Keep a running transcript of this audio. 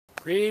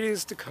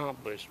Greatest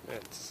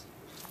accomplishments.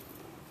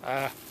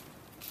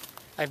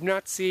 I've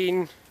not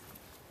seen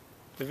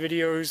the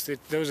videos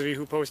that those of you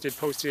who posted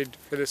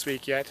for this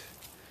week yet.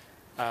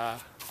 I'll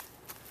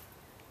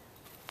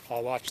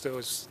watch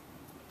those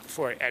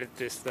before I edit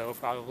this though,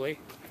 probably.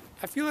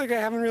 I feel like I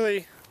haven't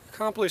really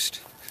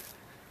accomplished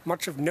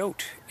much of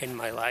note in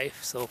my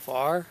life so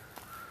far.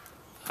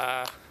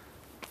 I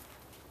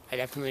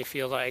definitely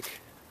feel like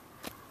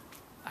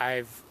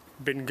I've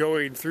been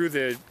going through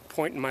the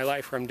point in my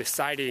life where I'm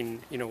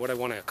deciding, what I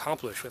want to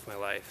accomplish with my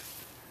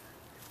life.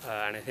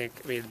 And I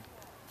think,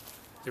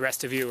 the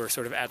rest of you are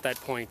sort of at that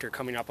point or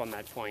coming up on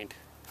that point.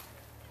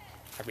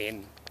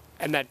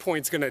 And that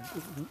point's going to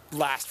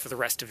last for the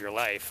rest of your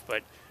life.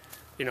 But,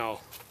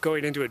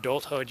 going into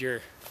adulthood,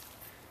 you're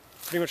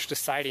pretty much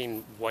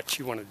deciding what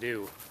you want to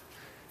do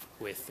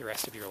with the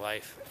rest of your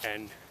life.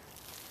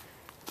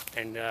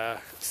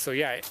 So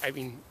yeah,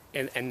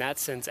 in that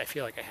sense, I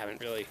feel like I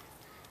haven't really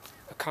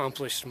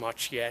accomplished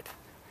much yet,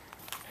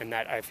 and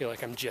that I feel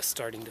like I'm just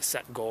starting to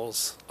set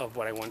goals of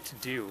what I want to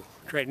do.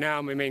 Right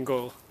now, my main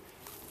goal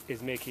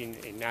is making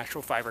a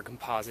natural fiber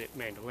composite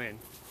mandolin,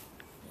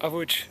 of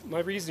which my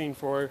reasoning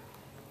for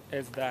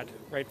is that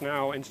right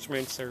now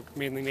instruments are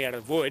mainly made out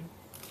of wood,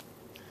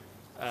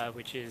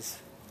 which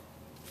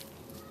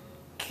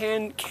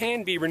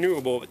can be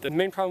renewable, but the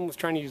main problem with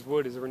trying to use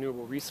wood as a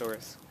renewable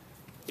resource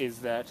is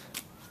that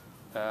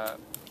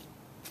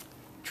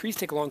trees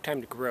take a long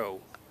time to grow.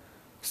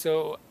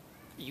 So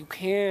you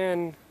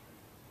can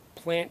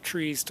plant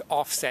trees to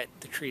offset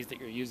the trees that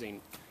you're using,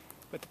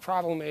 but the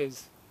problem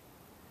is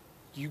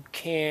you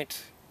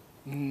can't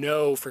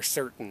know for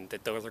certain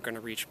that those are going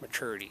to reach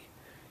maturity.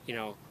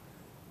 It'll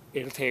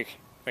take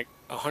like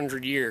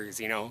 100 years,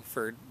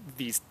 for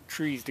these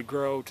trees to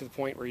grow to the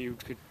point where you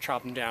could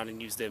chop them down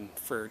and use them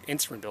for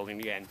instrument building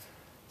again.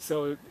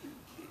 So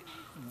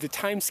the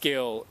time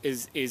scale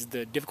is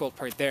the difficult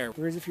part there.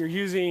 Whereas if you're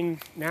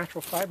using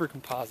natural fiber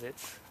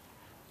composites,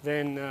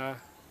 then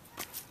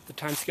the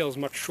time scale is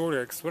much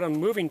shorter. Because what I'm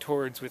moving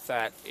towards with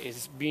that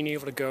is being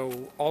able to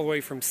go all the way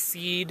from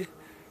seed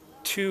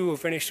to a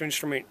finished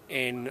instrument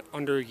in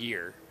under a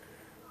year,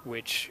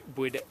 which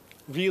would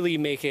really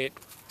make it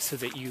so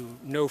that you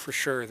know for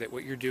sure that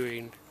what you're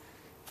doing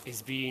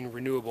is being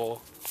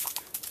renewable,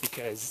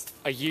 because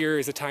a year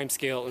is a time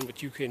scale in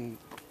which you can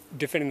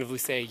definitively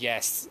say,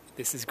 yes,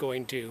 this is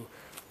going to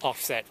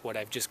offset what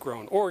I've just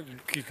grown. Or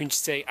you can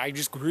just say, I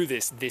just grew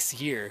this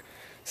year,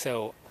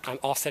 so I'm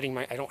offsetting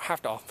I don't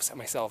have to offset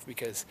myself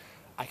because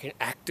I can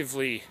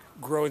actively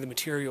grow the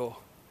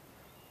material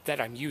that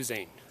I'm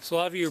using. So a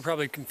lot of you are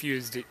probably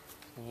confused at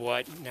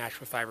what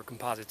natural fiber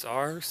composites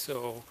are,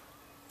 so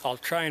I'll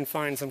try and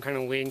find some kind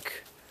of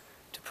link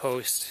to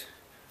post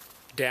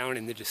down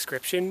in the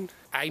description.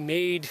 I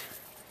made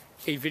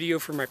a video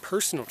for my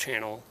personal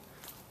channel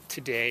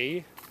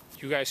today.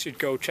 You guys should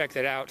go check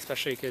that out,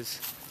 especially because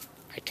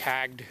I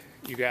tagged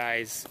you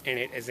guys in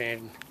it, as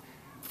in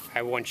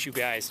I want you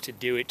guys to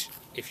do it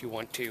if you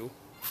want to.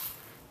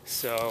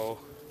 So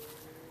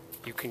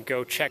you can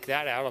go check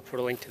that out. I'll put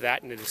a link to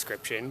that in the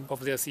description.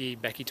 Hopefully I'll see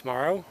Becky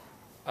tomorrow.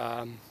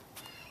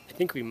 I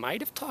think we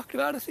might have talked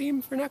about a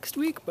theme for next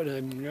week, but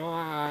I'm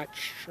not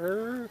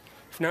sure.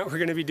 If not, we're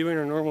going to be doing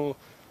our normal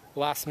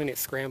last minute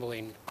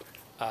scrambling.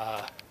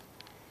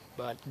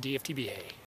 But DFTBA.